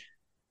change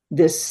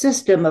this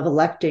system of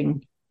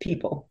electing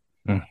people.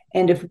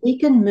 And if we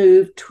can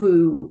move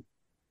to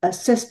a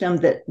system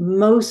that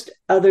most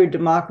other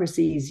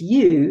democracies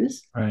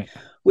use,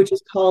 which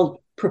is called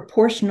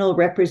proportional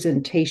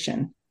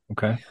representation.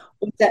 Okay.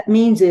 What that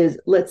means is,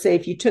 let's say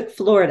if you took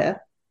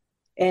Florida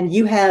and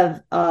you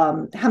have,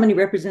 how many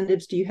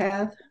representatives do you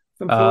have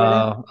from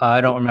Florida? I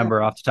don't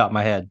remember off the top of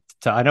my head.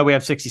 So I know we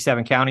have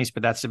 67 counties,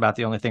 but that's about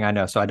the only thing I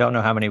know. So I don't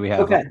know how many we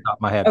have off the top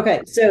of my head.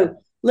 Okay. So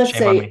let's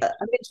say, I'm going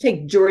to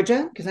take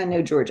Georgia because I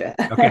know Georgia.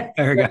 Okay.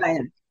 There we go.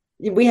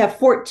 We have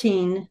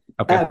 14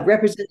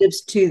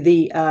 representatives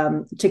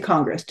to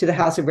Congress, to the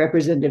House of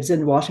Representatives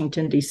in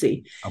Washington,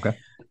 D.C. Okay.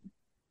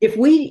 If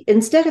we,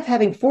 instead of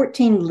having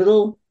 14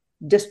 little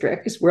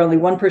districts where only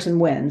one person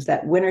wins,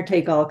 that winner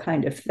take all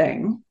kind of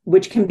thing,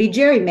 which can be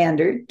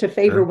gerrymandered to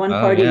favor one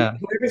party,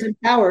 whoever's in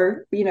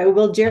power,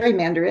 will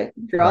gerrymander it,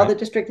 draw the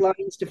district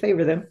lines to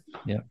favor them.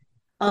 Yeah.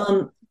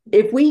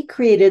 If we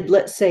created,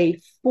 let's say,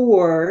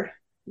 4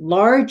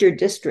 larger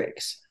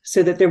districts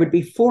so that there would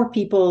be 4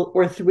 people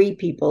or 3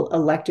 people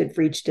elected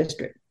for each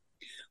district,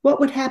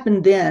 what would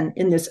happen then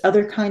in this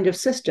other kind of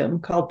system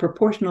called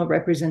proportional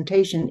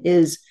representation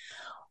is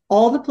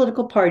all the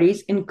political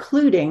parties,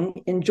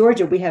 including in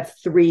Georgia, we have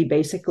 3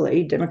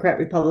 basically, Democrat,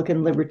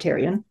 Republican,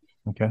 Libertarian.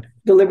 Okay.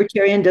 The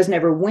Libertarian doesn't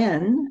ever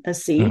win a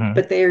seat,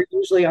 but they're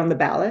usually on the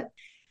ballot.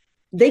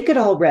 They could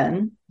all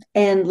run.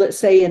 And let's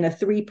say in a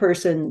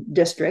 3-person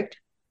district,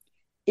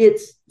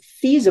 it's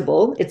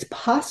feasible, it's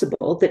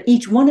possible that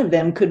each one of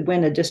them could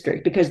win a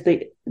district because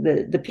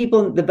the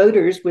people, the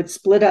voters would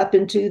split up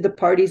into the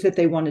parties that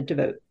they wanted to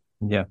vote.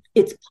 Yeah.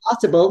 It's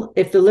possible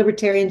if the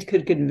Libertarians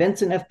could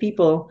convince enough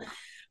people,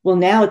 well,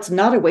 now it's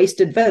not a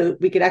wasted vote,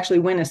 we could actually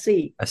win a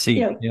seat.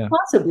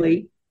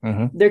 Possibly.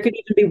 There could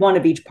even be one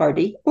of each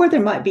party, or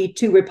there might be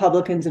 2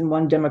 Republicans and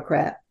 1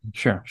 Democrat.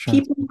 Sure.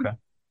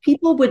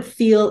 People would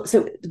feel,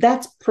 so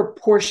that's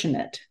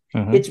proportionate.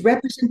 It's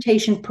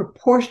representation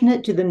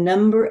proportionate to the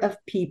number of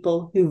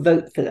people who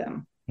vote for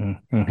them.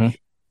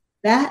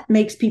 That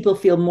makes people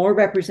feel more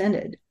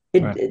represented.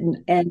 And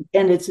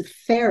it's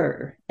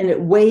fairer, and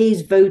it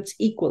weighs votes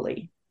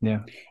equally. Yeah.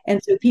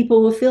 And so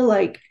people will feel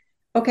like,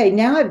 okay,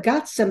 now I've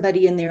got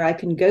somebody in there I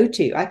can go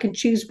to. I can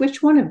choose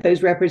which one of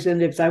those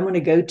representatives I want to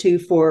go to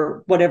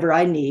for whatever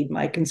I need,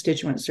 my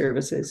constituent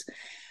services.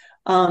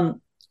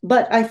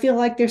 But I feel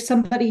like there's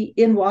somebody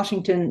in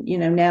Washington,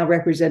 now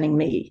representing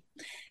me.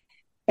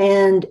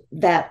 And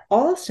that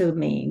also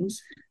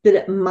means that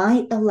it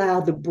might allow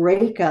the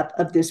breakup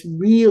of this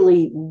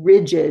really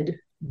rigid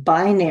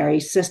binary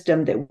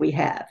system that we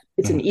have.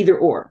 It's an either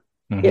or.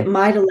 It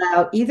might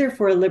allow either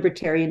for a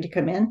libertarian to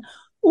come in,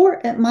 or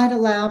it might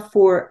allow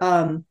for,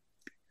 a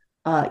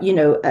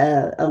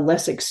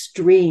less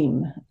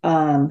extreme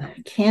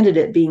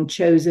candidate being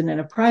chosen in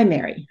a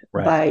primary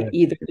by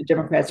either the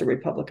Democrats or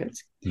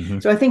Republicans.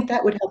 So I think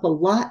that would help a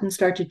lot and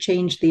start to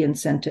change the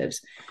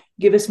incentives,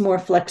 give us more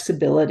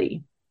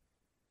flexibility.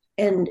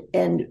 And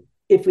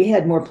if we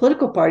had more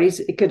political parties,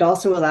 it could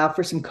also allow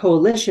for some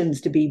coalitions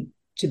to be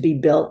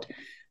built,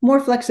 more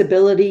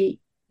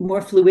flexibility,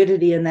 more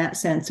fluidity in that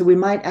sense. So we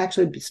might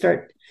actually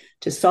start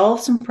to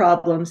solve some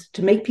problems,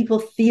 to make people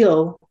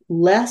feel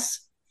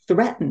less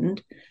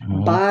threatened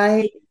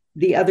by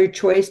the other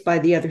choice, by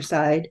the other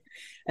side.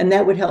 And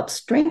that would help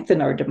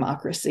strengthen our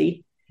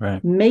democracy,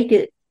 make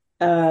it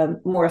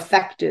more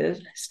effective,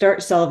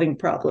 start solving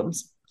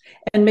problems,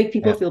 and make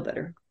people feel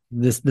better.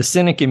 The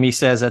cynic in me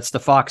says that's the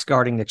fox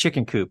guarding the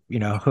chicken coop.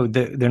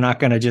 They're not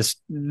going to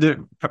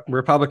the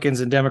Republicans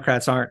and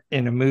Democrats aren't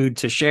in a mood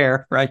to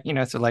share, right?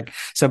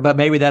 But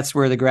maybe that's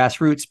where the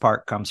grassroots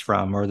part comes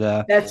from, or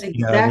that's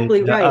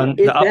exactly right.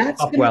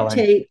 That's going to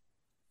take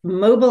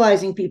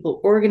mobilizing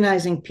people,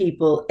 organizing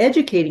people,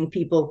 educating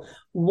people.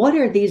 What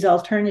are these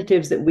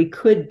alternatives that we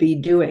could be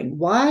doing?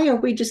 Why are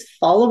we just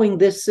following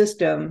this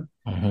system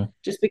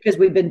just because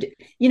we've been,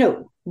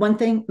 one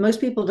thing most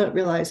people don't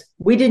realize,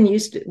 we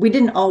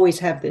didn't always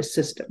have this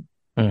system.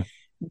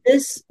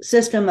 This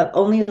system of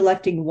only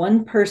electing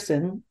one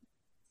person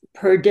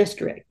per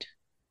district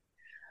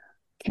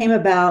came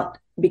about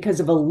because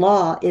of a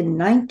law in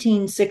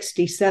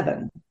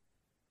 1967.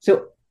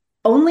 So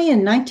only in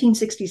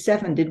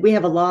 1967 did we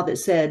have a law that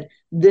said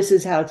this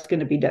is how it's going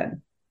to be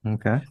done.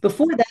 Okay.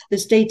 Before that, the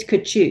states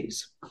could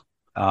choose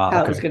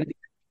how it was Okay. going to be.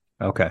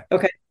 Okay.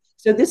 Okay.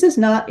 So this is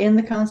not in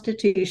the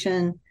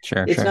Constitution.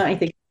 Sure. It's not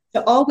anything.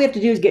 So all we have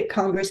to do is get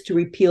Congress to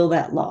repeal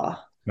that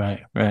law.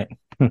 Right. All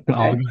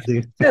Okay.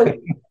 we do. So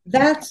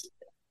that's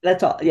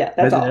all. Yeah,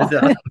 that's all.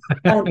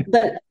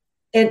 But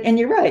and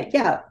you're right.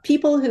 Yeah,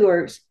 people who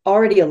are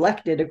already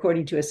elected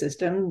according to a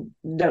system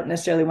don't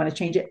necessarily want to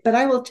change it. But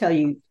I will tell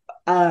you,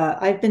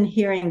 I've been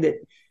hearing that,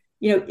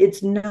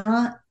 it's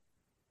not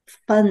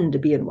fun to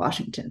be in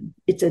Washington.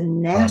 It's a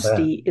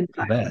nasty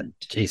environment.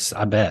 Jeez,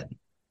 I bet.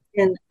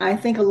 And I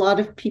think a lot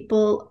of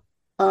people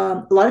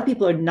are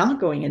not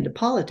going into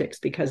politics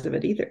because of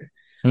it either.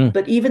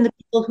 But even the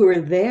people who are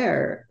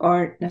there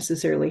aren't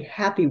necessarily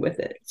happy with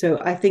it.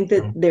 So I think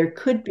that there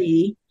could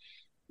be,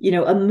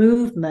 a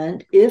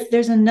movement if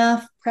there's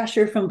enough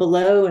pressure from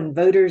below and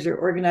voters are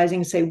organizing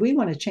and say, we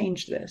want to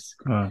change this.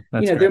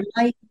 There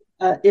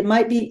it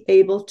might be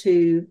able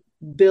to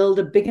build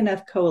a big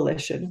enough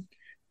coalition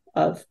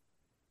of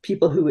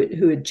people who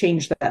would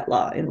change that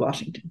law in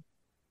Washington.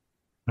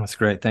 That's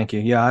great. Thank you.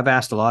 Yeah, I've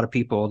asked a lot of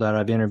people that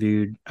I've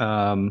interviewed,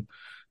 from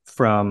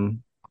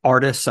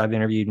artists. I've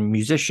interviewed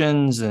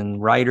musicians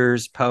and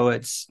writers,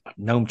 poets,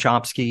 Noam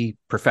Chomsky,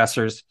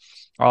 professors.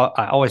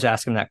 I always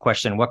ask them that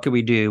question: what could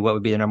we do? What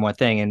would be the number one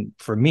thing? And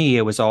for me,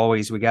 it was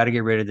always, we got to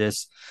get rid of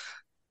this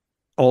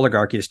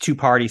oligarchy, this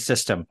two-party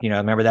system.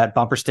 Remember that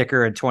bumper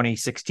sticker in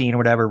 2016 or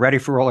whatever, ready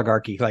for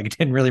oligarchy. Like, it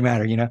didn't really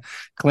matter,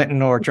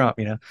 Clinton or Trump,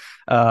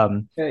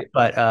 Right.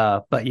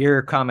 But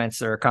your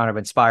comments are kind of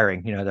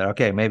inspiring, that,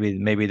 okay,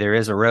 maybe there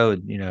is a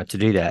road, to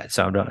do that.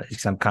 So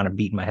I'm kind of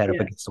beating my head up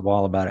against the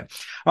wall about it.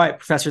 All right,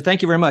 Professor,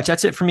 thank you very much.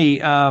 That's it for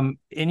me.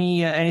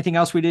 Anything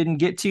else we didn't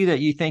get to that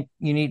you think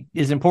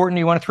is important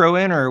you want to throw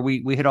in, or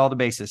we hit all the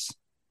bases?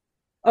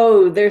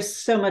 Oh, there's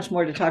so much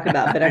more to talk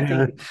about, but I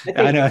know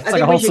it's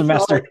like a whole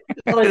semester.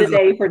 Call it a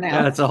day for now.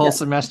 Yeah, it's a whole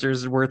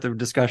semester's worth of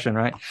discussion,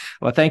 right?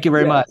 Well, thank you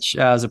very much. It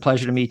was a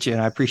pleasure to meet you,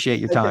 and I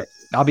appreciate your time.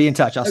 I'll be in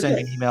touch. I'll send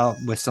you an email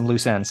with some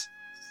loose ends.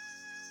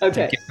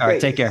 Okay. All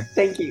right. Take care.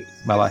 Thank you.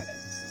 Bye-bye.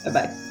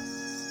 Bye-bye.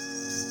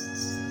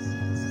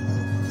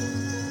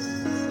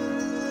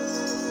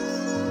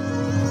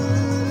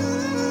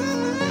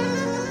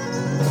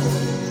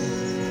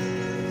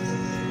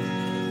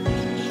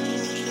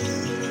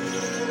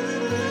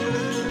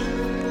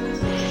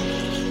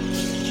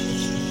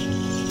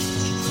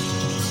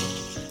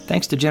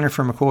 Thanks to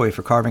Jennifer McCoy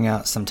for carving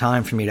out some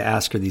time for me to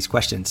ask her these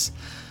questions.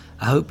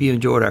 I hope you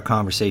enjoyed our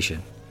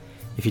conversation.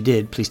 If you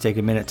did, please take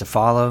a minute to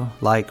follow,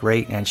 like,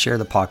 rate, and share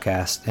the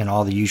podcast in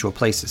all the usual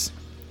places.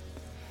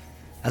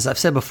 As I've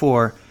said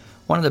before,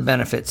 one of the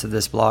benefits of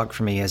this blog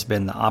for me has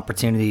been the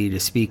opportunity to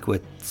speak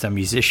with some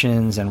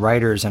musicians and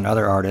writers and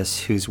other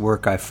artists whose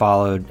work I've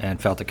followed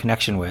and felt a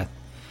connection with,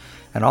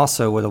 and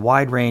also with a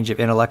wide range of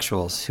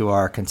intellectuals who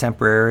are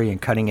contemporary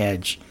and cutting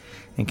edge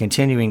and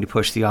continuing to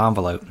push the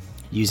envelope,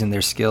 using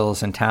their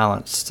skills and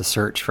talents to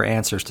search for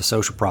answers to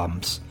social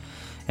problems.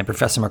 And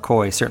Professor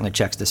McCoy certainly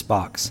checks this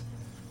box.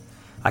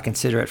 I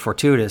consider it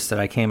fortuitous that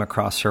I came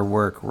across her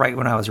work right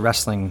when I was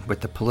wrestling with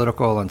the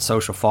political and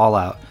social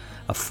fallout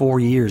of 4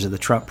 years of the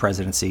Trump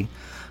presidency,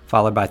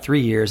 followed by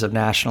 3 years of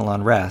national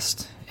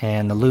unrest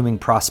and the looming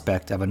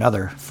prospect of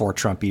another 4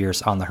 Trump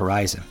years on the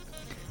horizon.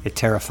 It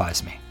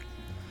terrifies me.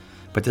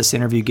 But this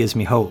interview gives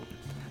me hope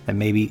that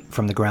maybe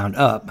from the ground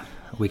up,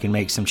 we can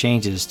make some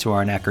changes to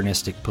our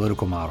anachronistic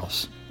political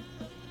models.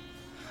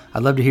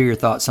 I'd love to hear your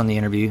thoughts on the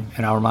interview,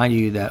 and I'll remind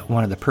you that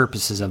one of the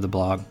purposes of the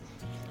blog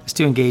is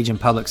to engage in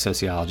public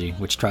sociology,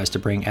 which tries to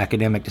bring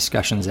academic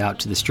discussions out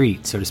to the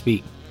street, so to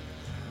speak.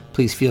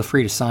 Please feel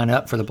free to sign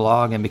up for the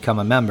blog and become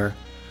a member,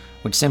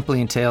 which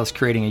simply entails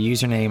creating a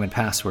username and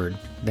password.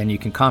 Then you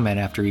can comment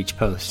after each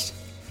post.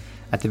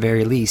 At the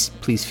very least,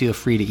 please feel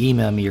free to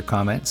email me your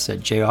comments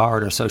at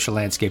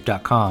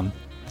jr@sociallandscape.com,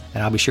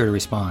 and I'll be sure to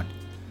respond.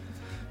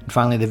 And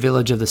finally, the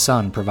Village of the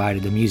Sun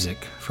provided the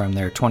music from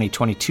their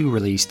 2022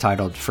 release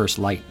titled First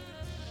Light.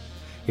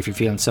 If you're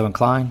feeling so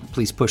inclined,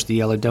 please push the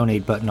yellow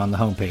donate button on the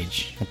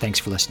homepage. And thanks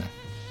for listening.